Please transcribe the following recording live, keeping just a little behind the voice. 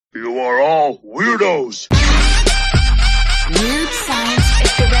You are all weirdos. Weird science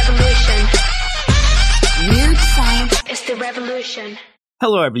is the revolution. Weird science is the revolution.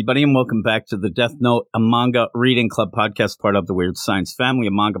 Hello, everybody, and welcome back to the Death Note, a manga reading club podcast, part of the Weird Science family,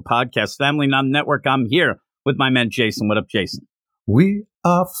 a manga podcast family, not a network. I'm here with my man, Jason. What up, Jason? We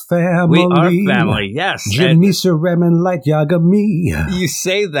are family. We are family, yes. Jimmy Surremin like Yagami. You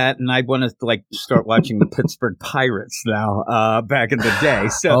say that, and I want to start watching the Pittsburgh Pirates now, back in the day.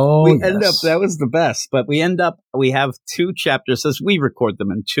 So end up, that was the best, but we have two chapters as we record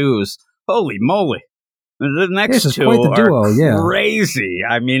them in twos. Holy moly. The next two are crazy.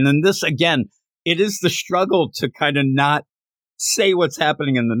 I mean, and this, again, it is the struggle to kind of not say what's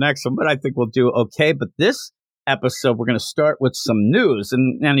happening in the next one, but I think we'll do okay. But this episode, we're going to start with some news,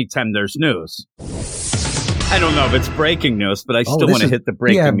 and anytime there's news, I don't know if it's breaking news, but I still want to hit the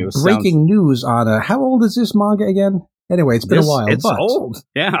breaking news. Breaking news on how old is this manga again? Anyway, it's been a while. It's old,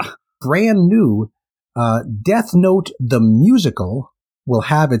 yeah. Brand new. Death Note the musical will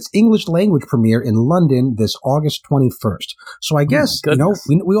have its English language premiere in London this August 21st. So I guess,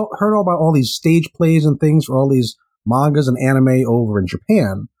 we all heard all about all these stage plays and things for all these mangas and anime over in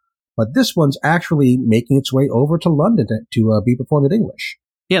Japan, but this one's actually making its way over to London to be performed in English.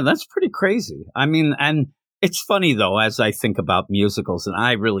 Yeah, that's pretty crazy. I mean, and it's funny, though, as I think about musicals, and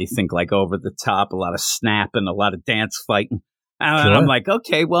I really think like over the top, a lot of snapping, a lot of dance fighting. And I'm like,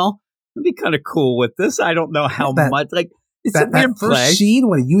 okay, well, it'd be kind of cool with this. I don't know how much, it's a weird first scene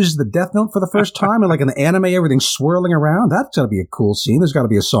when he uses the Death Note for the first time, and like in the anime, everything's swirling around. That's got to be a cool scene. There's got to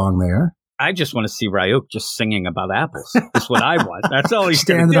be a song there. I just want to see Ryuk just singing about apples. That's what I want. That's all he's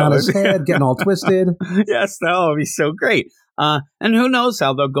standing on his head, getting all twisted. Yes, that would be so great. And who knows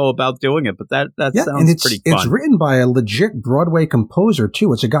how they'll go about doing it, but that sounds pretty fun. It's written by a legit Broadway composer,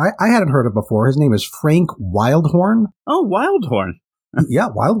 too. It's a guy I hadn't heard of before. His name is Frank Wildhorn. Oh, Wildhorn. Yeah,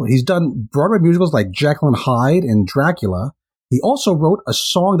 Wildhorn. He's done Broadway musicals like Jekyll and Hyde and Dracula. He also wrote a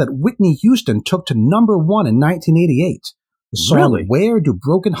song that Whitney Houston took to #1 in 1988. The song, Where Do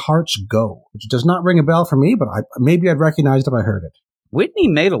Broken Hearts Go? Which does not ring a bell for me, but maybe I'd recognize it if I heard it. Whitney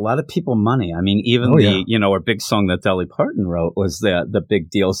made a lot of people money. I mean, even our big song that Dolly Parton wrote was the big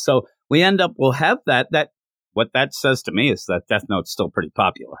deal. So we'll have that. What that says to me is that Death Note's still pretty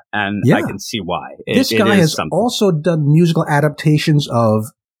popular, and I can see why. This guy has also done musical adaptations of,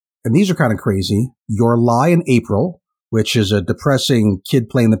 and these are kind of crazy, Your Lie in April, which is a depressing kid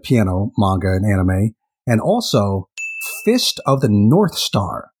playing the piano manga and anime, and also Fist of the North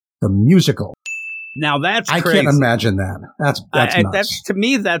Star, the musical. Now that's crazy. I can't imagine that. That's nuts. To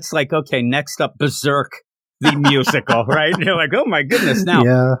me, that's like, okay, next up, Berserk, the musical, right? And you're like, oh my goodness.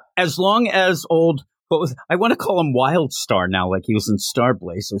 Now, as long as I want to call him Wildstar now, like he was in Star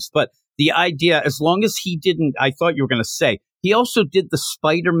Blazers, but the idea, as long as he didn't, I thought you were going to say, he also did the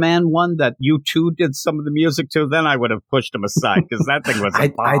Spider-Man one that U2 did some of the music to. Then I would have pushed him aside because that thing was a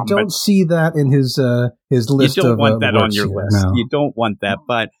bomb. I don't see that in his list. You don't want that on your list. No. You don't want that,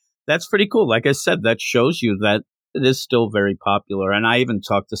 but that's pretty cool. Like I said, that shows you that it is still very popular. And I even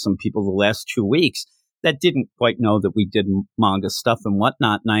talked to some people the last 2 weeks that didn't quite know that we did manga stuff and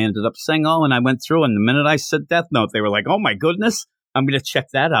whatnot. And I ended up saying, and I went through, and the minute I said Death Note, they were like, oh my goodness. I'm going to check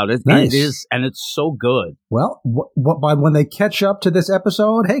that out. Nice. It is, and it's so good. Well, when they catch up to this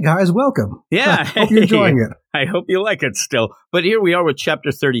episode, hey guys, welcome. Yeah. Hope you're enjoying it. I hope you like it still. But here we are with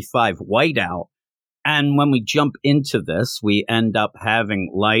Chapter 35, Whiteout. And when we jump into this, we end up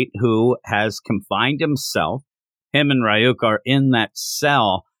having Light, who has confined himself. Him and Ryuk are in that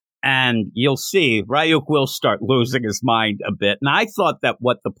cell. And you'll see, Ryuk will start losing his mind a bit. And I thought that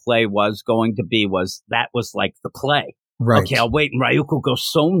what the play was going to be was like the play. Right. Okay, I'll wait, and Ryuk will go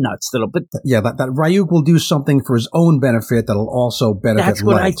so nuts that that Ryuk will do something for his own benefit that'll also benefit That's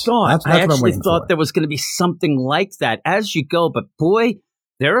what Light. I thought. I actually thought there was going to be something like that as you go, but boy,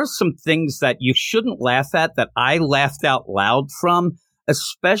 there are some things that you shouldn't laugh at that I laughed out loud from,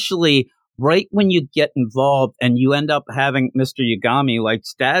 especially right when you get involved and you end up having Mr. Yagami,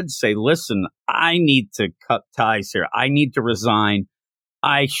 Light's dad, say, listen, I need to cut ties here. I need to resign.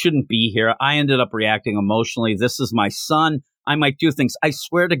 I shouldn't be here. I ended up reacting emotionally. This is my son. I might do things. I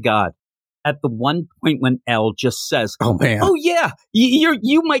swear to God, at the one point when L just says, oh, man. Oh, yeah,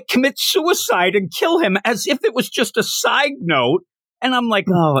 you might commit suicide and kill him as if it was just a side note. And I'm like,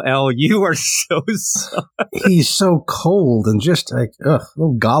 oh, L, you are so sorry. He's so cold and just like,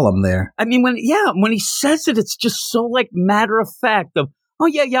 little Gollum there. I mean, when he says it, it's just so like matter of fact of, oh,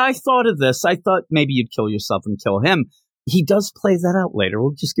 yeah, I thought of this. I thought maybe you'd kill yourself and kill him. He does play that out later.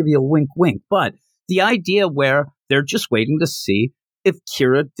 We'll just give you a wink, wink. But the idea where they're just waiting to see if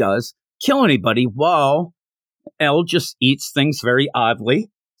Kira does kill anybody while Elle just eats things very oddly.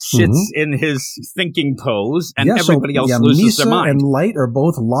 sits in his thinking pose, and everybody else loses their mind. Misa and Light are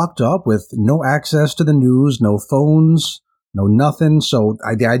both locked up with no access to the news, no phones, no nothing. So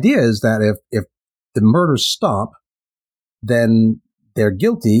the idea is that if the murders stop, then they're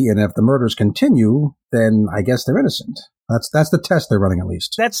guilty, and if the murders continue, then I guess they're innocent. That's the test they're running, at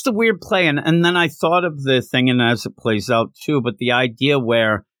least. That's the weird play, and then I thought of the thing, and as it plays out too, but the idea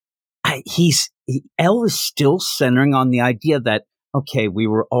where Elle is still centering on the idea that, okay, we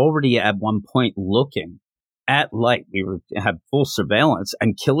were already at one point looking at Light. We had full surveillance,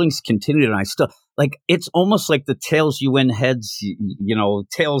 and killings continued, and I still, like, it's almost like the tails you win, heads,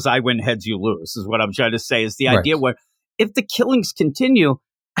 tails I win, heads you lose, is what I'm trying to say, is the idea where if the killings continue,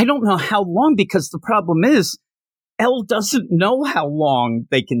 I don't know how long, because the problem is, Elle doesn't know how long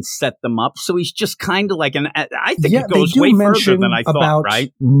they can set them up, so he's just kind of like, and I think it goes way further than I thought,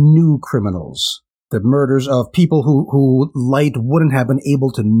 right? New criminals, the murders of people who Light wouldn't have been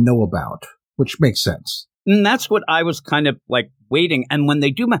able to know about, which makes sense. And that's what I was kind of like waiting, and when they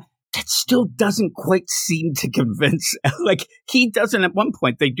do, that still doesn't quite seem to convince, like, he doesn't, at one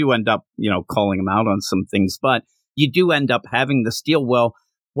point, they do end up, calling him out on some things, but you do end up having this deal. Well,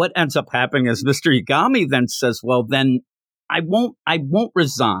 what ends up happening is Mr. Yagami then says, well, then I won't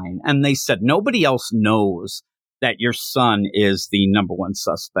resign. And they said, nobody else knows that your son is the number one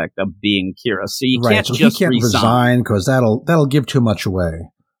suspect of being Kira. So you can't just resign because that'll give too much away.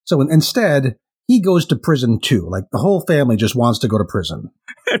 So instead, he goes to prison too. Like, the whole family just wants to go to prison.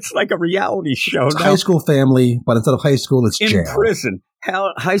 It's like a reality show. It's high school family, but instead of high school, it's jail. In prison.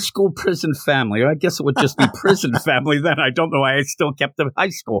 High school prison family. I guess it would just be prison family then. I don't know why I still kept them high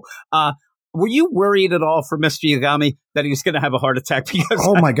school. Were you worried at all for Mr. Yagami that he was going to have a heart attack? Because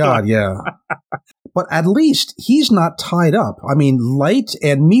my God, yeah. But at least he's not tied up. I mean, Light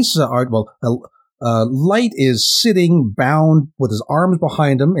and Misa are, Light is sitting bound with his arms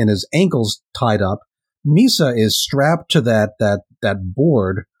behind him and his ankles tied up. Misa is strapped to that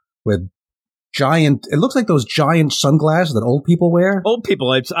board with giant, it looks like those giant sunglasses that old people wear. Old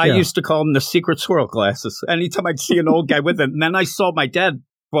people, I used to call them the secret swirl glasses. Anytime I'd see an old guy with them. And then I saw my dad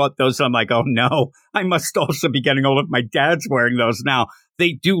bought those. I'm like, oh no, I must also be getting old if my dad's wearing those now.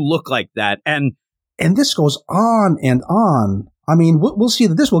 They do look like that. And this goes on and on. I mean, we'll see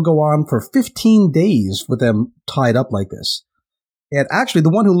that this will go on for 15 days with them tied up like this. And actually, the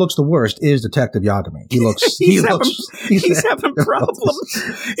one who looks the worst is Detective Yagami. He's having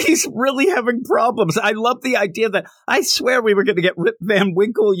problems. He's really having problems. I love the idea that I swear we were going to get Rip Van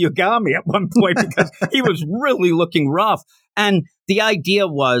Winkle Yagami at one point because he was really looking rough. And the idea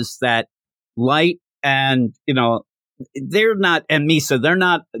was that Light and, they're not, and Misa, they're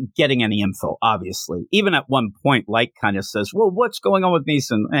not getting any info, obviously. Even at one point, Light kind of says, well, what's going on with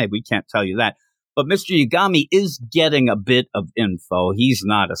Misa? And, hey, we can't tell you that. But Mr. Yagami is getting a bit of info. He's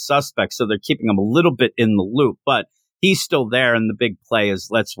not a suspect, so they're keeping him a little bit in the loop. But he's still there, and the big play is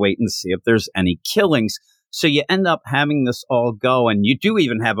let's wait and see if there's any killings. So you end up having this all go, and you do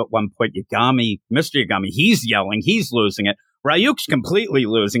even have at one point Mr. Yagami, he's yelling, he's losing it. Ryuk's completely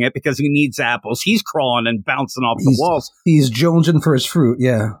losing it because he needs apples. He's crawling and bouncing off the walls. He's jonesing for his fruit,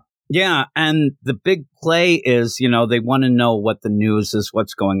 yeah. Yeah, and the big play is, they want to know what the news is,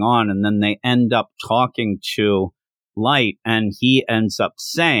 what's going on, and then they end up talking to Light, and he ends up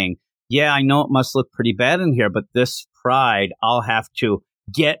saying, yeah, I know it must look pretty bad in here, but this pride, I'll have to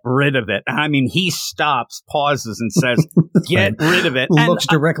get rid of it. I mean, he stops, pauses, and says, get rid of it. Looks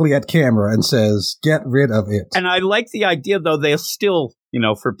directly at camera and says, get rid of it. And I like the idea, though, they're still,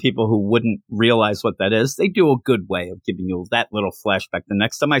 for people who wouldn't realize what that is, they do a good way of giving you that little flashback. The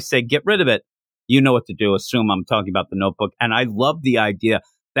next time I say, get rid of it, you know what to do. Assume I'm talking about the Notebook. And I love the idea.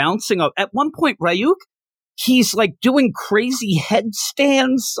 Bouncing up. At one point, Ryuk, he's like doing crazy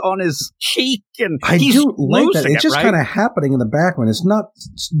headstands on his cheek, and I do like that. It's just kind of happening in the background. It's not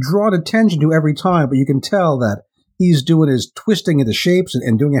drawn attention to every time, but you can tell that he's doing his twisting into shapes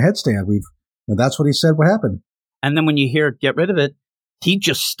and doing a headstand. That's what he said would happen. And then when you hear "get rid of it," he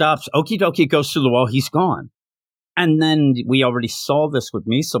just stops. Okie dokie goes through the wall. He's gone. And then we already saw this with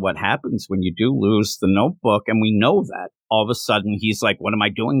Misa. What happens when you do lose the Notebook? And we know that all of a sudden he's like, "What am I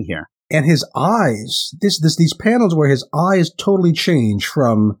doing here?" And his eyes, these panels where his eyes totally change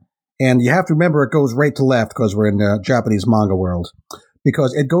from, and you have to remember it goes right to left because we're in the Japanese manga world,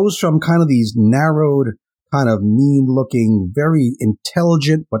 because it goes from kind of these narrowed, kind of mean-looking, very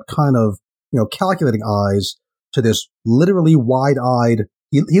intelligent, but kind of, calculating eyes to this literally wide-eyed.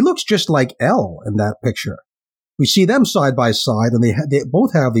 He looks just like Elle in that picture. We see them side by side, and they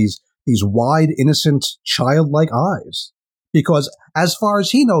both have these wide, innocent, childlike eyes. Because as far as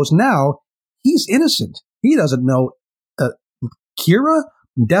he knows now, he's innocent. He doesn't know Kira,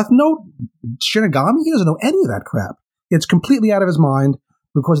 Death Note, Shinigami, he doesn't know any of that crap. It's completely out of his mind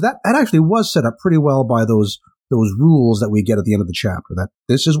because that actually was set up pretty well by those rules that we get at the end of the chapter, that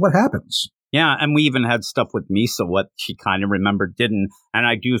this is what happens. Yeah, and we even had stuff with Misa, what she kind of remembered, didn't. And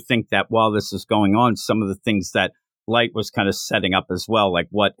I do think that while this is going on, some of the things that Light was kind of setting up as well, like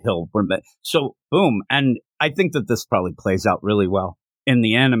what he'll... So, boom. And I think that this probably plays out really well in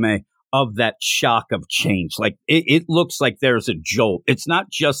the anime of that shock of change. Like, it looks like there's a jolt. It's not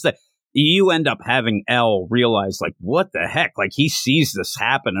just that you end up having L realize, like, what the heck? Like, he sees this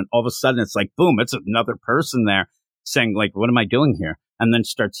happen, and all of a sudden it's like, boom, it's another person there saying, like, what am I doing here? And then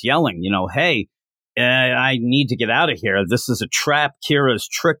starts yelling, hey, I need to get out of here. This is a trap. Kira's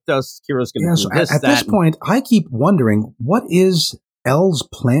tricked us. Kira's going to do this, at this point, I keep wondering, what is L's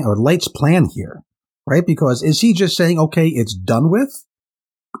plan or Light's plan here? Right? Because is he just saying, okay, it's done with?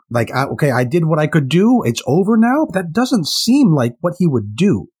 Like, okay, I did what I could do. It's over now. That doesn't seem like what he would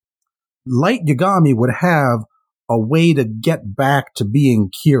do. Light Yagami would have a way to get back to being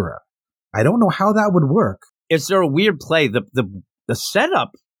Kira. I don't know how that would work. Is there a weird play? The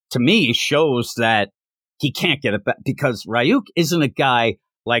setup to me shows that he can't get it back because Ryuk isn't a guy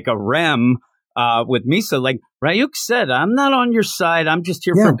like a Rem with Misa. Like Ryuk said, I'm not on your side. I'm just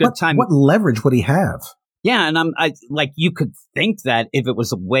here for a good time. What leverage would he have? Yeah, and you could think that if it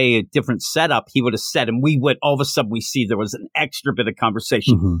was a different setup, he would have said, and we would, all of a sudden we see there was an extra bit of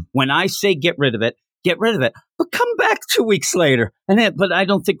conversation. Mm-hmm. When I say get rid of it, but come back 2 weeks later. But I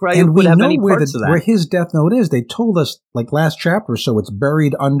don't think Ryuk would have any parts of that. Where his Death Note is, they told us, like last chapter, so it's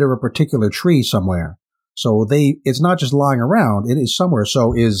buried under a particular tree somewhere. So it's not just lying around, it is somewhere.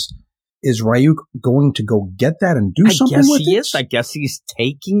 So is Ryuk going to go get that and do something with it? I guess he is. I guess he's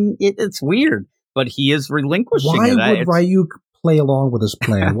taking it. It's weird. But he is relinquishing it. Why would Ryuk play along with his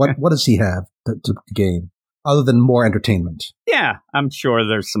plan? What does he have to gain other than more entertainment? Yeah, I'm sure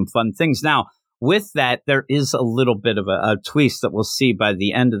there's some fun things. Now, with that, there is a little bit of a twist that we'll see by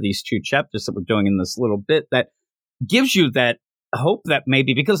the end of these 2 chapters that we're doing in this little bit that gives you that hope that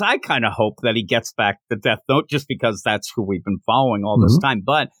maybe, because I kind of hope that he gets back the Death Note just because that's who we've been following all this time.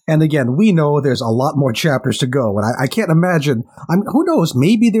 And again, we know there's a lot more chapters to go, and I can't imagine. Who knows?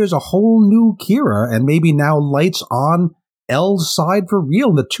 Maybe there's a whole new Kira, and maybe now Light's on L's side for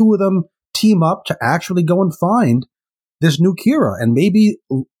real. And the two of them team up to actually go and find this new Kira, and maybe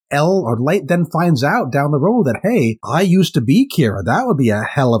L or Light then finds out down the road that, hey, I used to be Kira. That would be a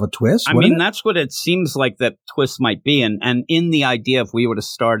hell of a twist. I mean, that's what it seems like that twist might be. And in the idea, if we would have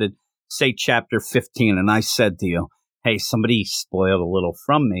started, say, chapter 15, and I said to you, hey, somebody spoiled a little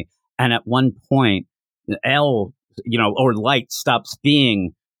from me. And at one point, L, or Light stops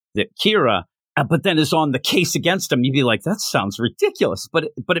being the Kira, but then is on the case against him. You'd be like, that sounds ridiculous. But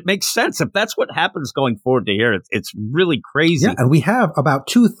it makes sense. If that's what happens going forward to here, it's really crazy. Yeah, and we have about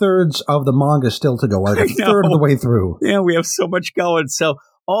 2/3 of the manga still to go, like a third of the way through. Yeah, we have so much going. So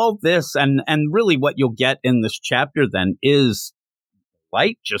all this, and really what you'll get in this chapter then is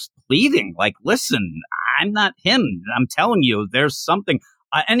Light just pleading, like, listen, I'm not him. I'm telling you, there's something.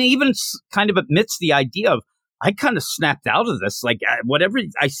 And he even kind of admits the idea of, I kind of snapped out of this. Like, whatever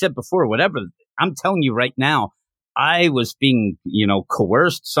I said before, whatever, I'm telling you right now, I was being,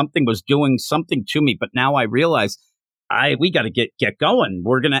 coerced. Something was doing something to me. But now I realize we got to get going.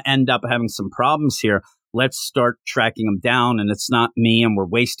 We're going to end up having some problems here. Let's start tracking them down. And it's not me, and we're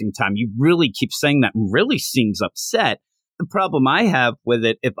wasting time. You really keep saying that and really seems upset. The problem I have with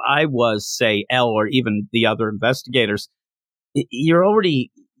it, if I was, say, L or even the other investigators,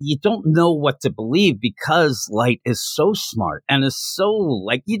 you don't know what to believe because Light is so smart and is so,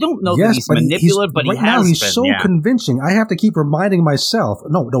 you don't know that he's manipulative, but he has now he's been. So convincing. I have to keep reminding myself,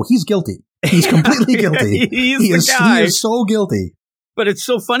 no, he's guilty. He's completely guilty. He is so guilty. But it's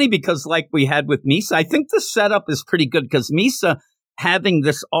so funny because like we had with Misa, I think the setup is pretty good because Misa having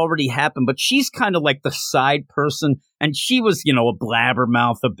this already happen, but she's kind of like the side person, and she was, a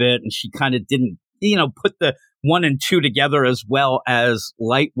blabbermouth a bit, and she kind of didn't, put the 1 and 2 together as well as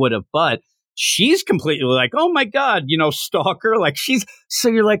Light would have, but she's completely like, oh my God, stalker. Like so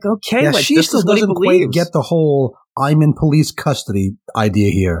you're like, okay, yeah, she still doesn't quite get the whole I'm in police custody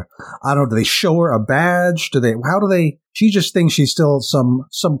idea here. I don't know. Do they show her a badge? She just thinks she's still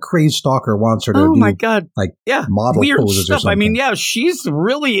some crazed stalker wants her to do. Oh my God. Model weird poses stuff. or something. I mean, yeah, she's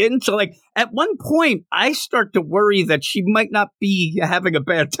really into at one point I start to worry that she might not be having a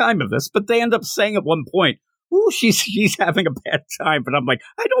bad time of this, but they end up saying at one point, ooh, she's having a bad time. But I'm like,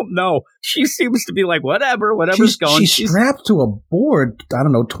 I don't know. She seems to be like, whatever's going. She's strapped to a board, I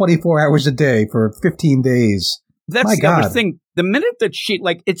don't know, 24 hours a day for 15 days. That's the other thing. The minute that she,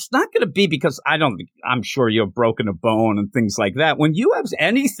 like, it's not going to be because I'm sure you've broken a bone and things like that. When you have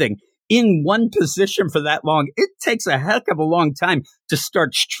anything in one position for that long, it takes a heck of a long time to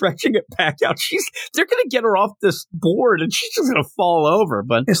start stretching it back out. They're going to get her off this board and she's just going to fall over.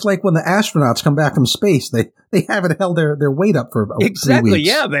 But it's like when the astronauts come back from space, they haven't held their weight up for exactly. 3 weeks.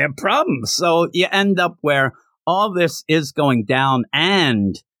 Yeah, they have problems. So you end up where all this is going down,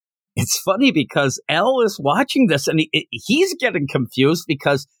 and it's funny because Elle is watching this and he's getting confused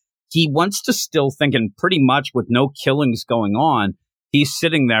because he wants to still think, and pretty much with no killings going on, he's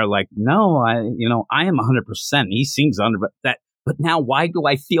sitting there like, no, I am 100%. He seems under that. But now why do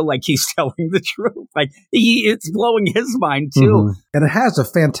I feel like he's telling the truth? Like it's blowing his mind too. Mm-hmm. And it has a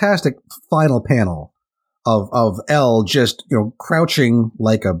fantastic final panel of Elle just, crouching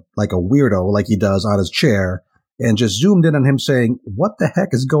like a weirdo, like he does on his chair, and just zoomed in on him saying, what the heck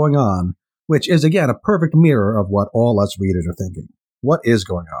is going on? Which is, again, a perfect mirror of what all us readers are thinking. What is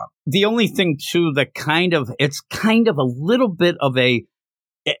going on? The only thing, too, that it's kind of a little bit of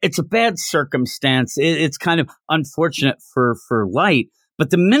it's a bad circumstance. It's kind of unfortunate for Light.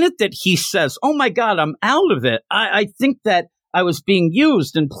 But the minute that he says, oh, my God, I'm out of it, I think that I was being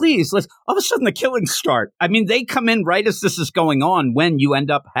used, and please, all of a sudden the killings start. I mean, they come in right as this is going on, when you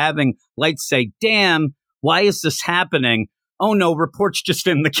end up having Light say, damn, why is this happening? Oh, no, reports just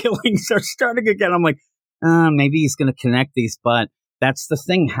in, the killings are starting again. I'm like, maybe he's going to connect these, but that's the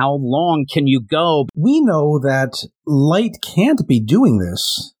thing. How long can you go? We know that Light can't be doing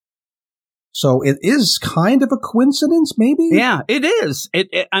this. So it is kind of a coincidence, maybe? Yeah, it is.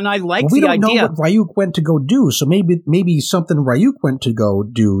 And I like the idea. We don't know what Ryuk went to go do, so maybe something Ryuk went to go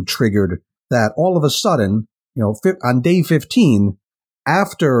do triggered that all of a sudden, on day 15,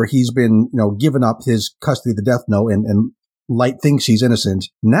 after he's been, given up his custody of the Death Note and Light thinks he's innocent.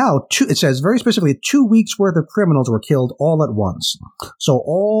 Now, it says very specifically 2 weeks worth of criminals were killed all at once. So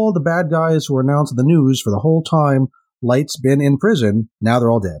all the bad guys who were announced in the news for the whole time Light's been in prison, now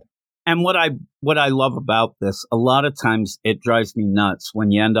they're all dead. And what I love about this, a lot of times it drives me nuts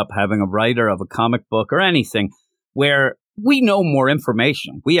when you end up having a writer of a comic book or anything where we know more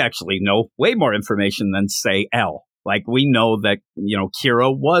information. We actually know way more information than, say, Elle. Like, we know that,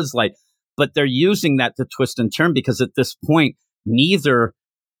 Kira was Light. But they're using that to twist and turn because at this point, neither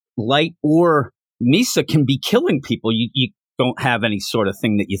Light or Misa can be killing people. You don't have any sort of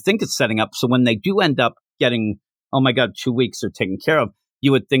thing that you think is setting up. So when they do end up getting, oh my God, 2 weeks are taken care of,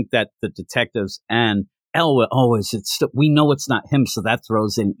 you would think that the detectives and Elle would always, we know it's not him, so that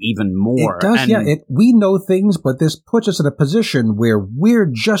throws in even more. It does, yeah. We know things, but this puts us in a position where we're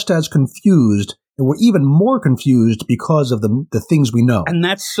just as confused, and we're even more confused because of the things we know. And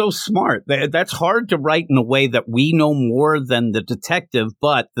that's so smart. That's hard to write in a way that we know more than the detective,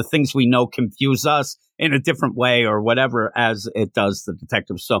 but the things we know confuse us in a different way or whatever as it does the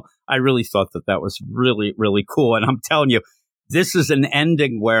detective. So I really thought that was really, really cool. And I'm telling you, this is an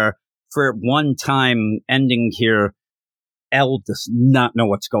ending where, for one time ending here, Elle does not know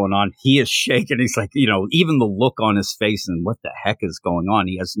what's going on. He is shaken. He's like, even the look on his face and what the heck is going on.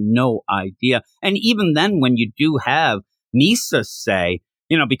 He has no idea. And even then, when you do have Misa say,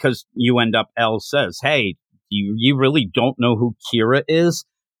 because you end up, Elle says, hey, you really don't know who Kira is?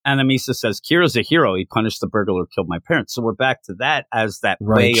 And then Misa says, Kira's a hero. He punished the burglar who killed my parents. So we're back to that as that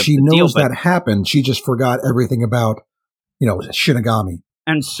way of she the knows deal, that happened. She just forgot everything about, Shinigami.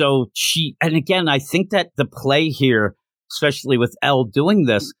 And so and again, I think that the play here, especially with Elle doing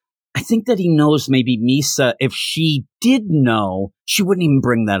this, I think that he knows maybe Misa, if she did know, she wouldn't even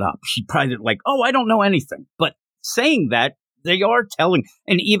bring that up. She'd probably like, oh, I don't know anything. But saying that, they are telling,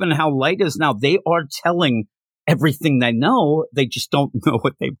 and even how Light is now, they are telling everything they know. They just don't know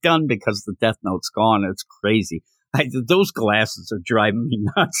what they've done because the Death Note's gone. It's crazy. Those glasses are driving me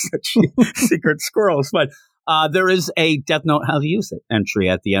nuts. Secret squirrels. But there is a Death Note How to Use It entry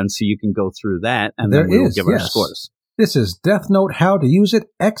at the end, so you can go through that, and then we'll give our scores. This is Death Note How to Use It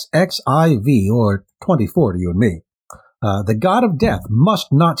XXIV, or 24 to you and me. The god of death must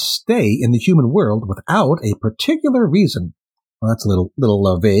not stay in the human world without a particular reason. Well, that's a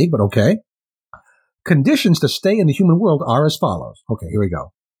little vague, but okay. Conditions to stay in the human world are as follows. Okay, here we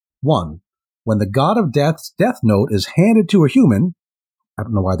go. 1. When the god of death's death note is handed to a human, I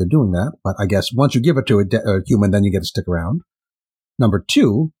don't know why they're doing that, but I guess once you give it to a human, then you get to stick around. Number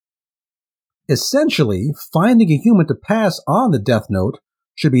 2, essentially, finding a human to pass on the death note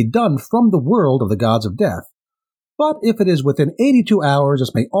should be done from the world of the gods of death. But if it is within 82 hours,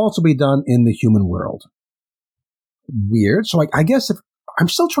 this may also be done in the human world. Weird. So I guess I'm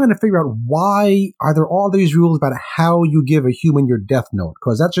still trying to figure out why are there all these rules about how you give a human your death note?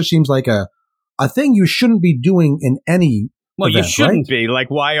 Because that just seems like a a thing you shouldn't be doing in any event, you shouldn't right? be. Like,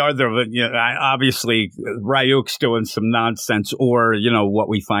 why are there, obviously, Ryuk's doing some nonsense, or, what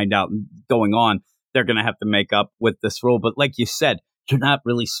we find out going on, they're going to have to make up with this rule. But like you said, you're not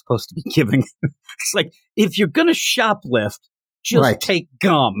really supposed to be giving. It's like, if you're going to shoplift, just take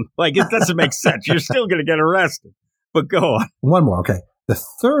gum. Like, it doesn't make sense. You're still going to get arrested. But go on. One more, okay. The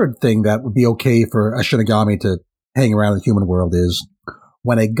third thing that would be okay for a Shinigami to hang around the human world is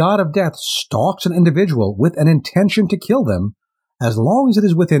when a god of death stalks an individual with an intention to kill them, as long as it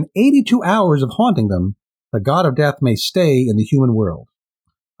is within 82 hours of haunting them, the god of death may stay in the human world.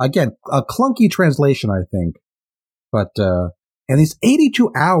 Again, a clunky translation, I think. But, and these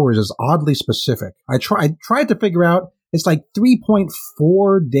 82 hours is oddly specific. I tried to figure out, it's like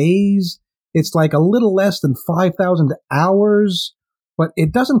 3.4 days. It's like a little less than 5,000 hours, but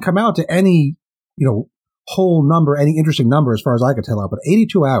it doesn't come out to any, whole number, any interesting number as far as I could tell out, but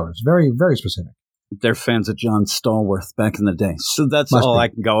 82 hours. Very, very specific. They're fans of John Stallworth back in the day. So that's all I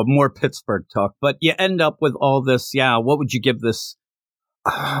can go. More Pittsburgh talk. But you end up with all this. Yeah, what would you give this?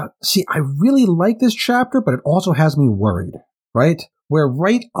 See, I really like this chapter, but it also has me worried, right? We're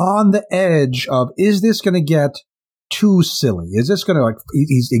right on the edge of, is this going to get too silly? Is this going to,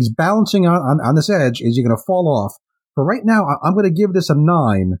 he's balancing on this edge. Is he going to fall off? But right now, I'm going to give this a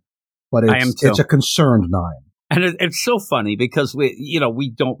 9, but it's a concerned 9. And it's so funny because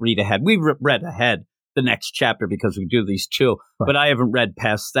we don't read ahead. We read ahead the next chapter because we do these two, but I haven't read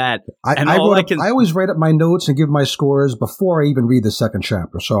past that. I always write up my notes and give my scores before I even read the second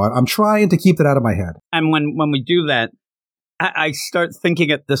chapter. So I'm trying to keep that out of my head. And when we do that, I start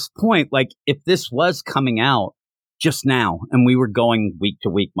thinking at this point, like if this was coming out just now and we were going week to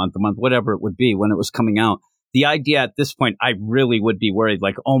week, month to month, whatever it would be when it was coming out, the idea at this point, I really would be worried,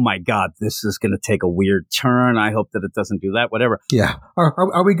 like, oh my God, this is going to take a weird turn. I hope that it doesn't do that, whatever. Yeah.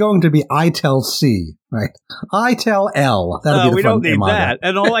 Are we going to be I tell C, right? I tell L. That'll be the we fun don't need Manga. that.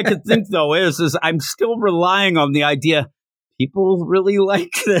 And all I can think, though, is I'm still relying on the idea people really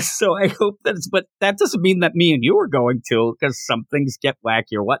like this. So I hope that but that doesn't mean that me and you are going to, because some things get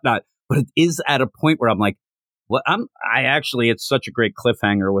wacky or whatnot. But it is at a point where I'm like, well, it's such a great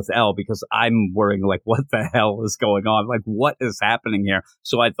cliffhanger with L because I'm worrying like, what the hell is going on? Like, what is happening here?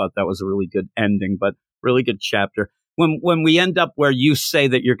 So I thought that was a really good ending, but really good chapter. When we end up where you say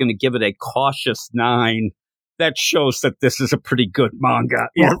that you're going to give it a cautious 9, that shows that this is a pretty good manga.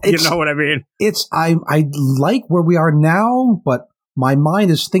 Well, you know what I mean? I like where we are now, but my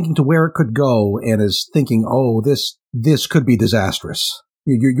mind is thinking to where it could go and is thinking, oh, this could be disastrous.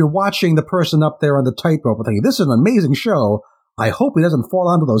 You're watching the person up there on the tightrope and thinking, this is an amazing show. I hope he doesn't fall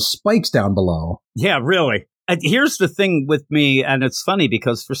onto those spikes down below. Yeah, really. And here's the thing with me, and it's funny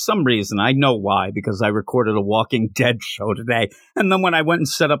because for some reason, I know why, because I recorded a Walking Dead show today. And then when I went and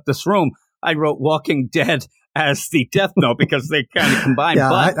set up this room, I wrote Walking Dead as the Death Note because they kind of combine. Yeah,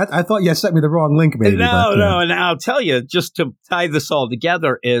 but I thought you sent me the wrong link, maybe. No, and I'll tell you, just to tie this all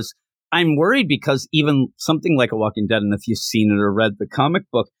together is, I'm worried because even something like a Walking Dead, and if you've seen it or read the comic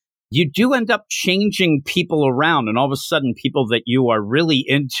book, you do end up changing people around. And all of a sudden, people that you are really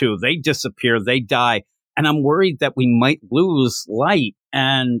into, they disappear, they die. And I'm worried that we might lose Light.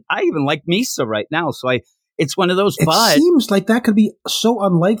 And I even like Misa right now. So it's one of those. It seems like that could be so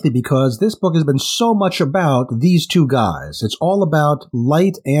unlikely because this book has been so much about these two guys. It's all about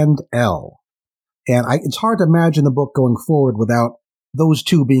Light and L. And it's hard to imagine the book going forward without those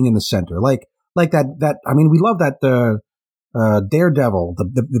two being in the center, like that. I mean, we love that Daredevil,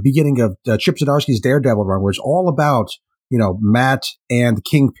 the beginning of Chip Zdarsky's Daredevil run, where it's all about Matt and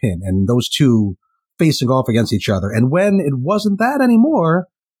Kingpin and those two facing off against each other. And when it wasn't that anymore,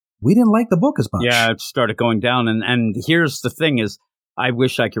 we didn't like the book as much. Yeah, it started going down. And here's the thing: is I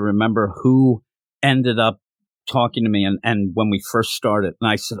wish I could remember who ended up talking to me and when we first started, and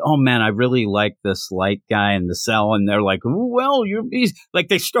I said, oh man, I really like this Light guy and the Cell, and they're like, well, he's like,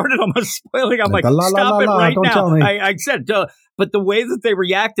 they started almost spoiling. I'm like, stop it right now. I said, but the way that they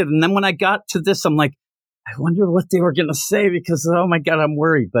reacted, and then when I got to this, I'm like, I wonder what they were going to say because, oh my God, I'm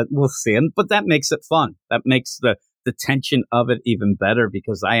worried, but we'll see. But that makes it fun. That makes the tension of it even better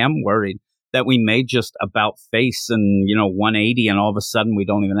because I am worried that we may just about face and 180 and all of a sudden we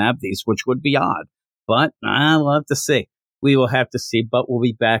don't even have these, which would be odd. But we'll have to see. We will have to see. But we'll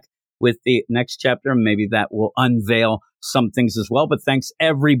be back with the next chapter. Maybe that will unveil some things as well. But thanks,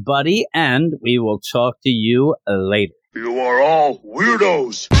 everybody. And we will talk to you later. You are all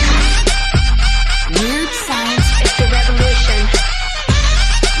weirdos. Weird science is the revolution.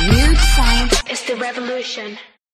 Weird science is the revolution.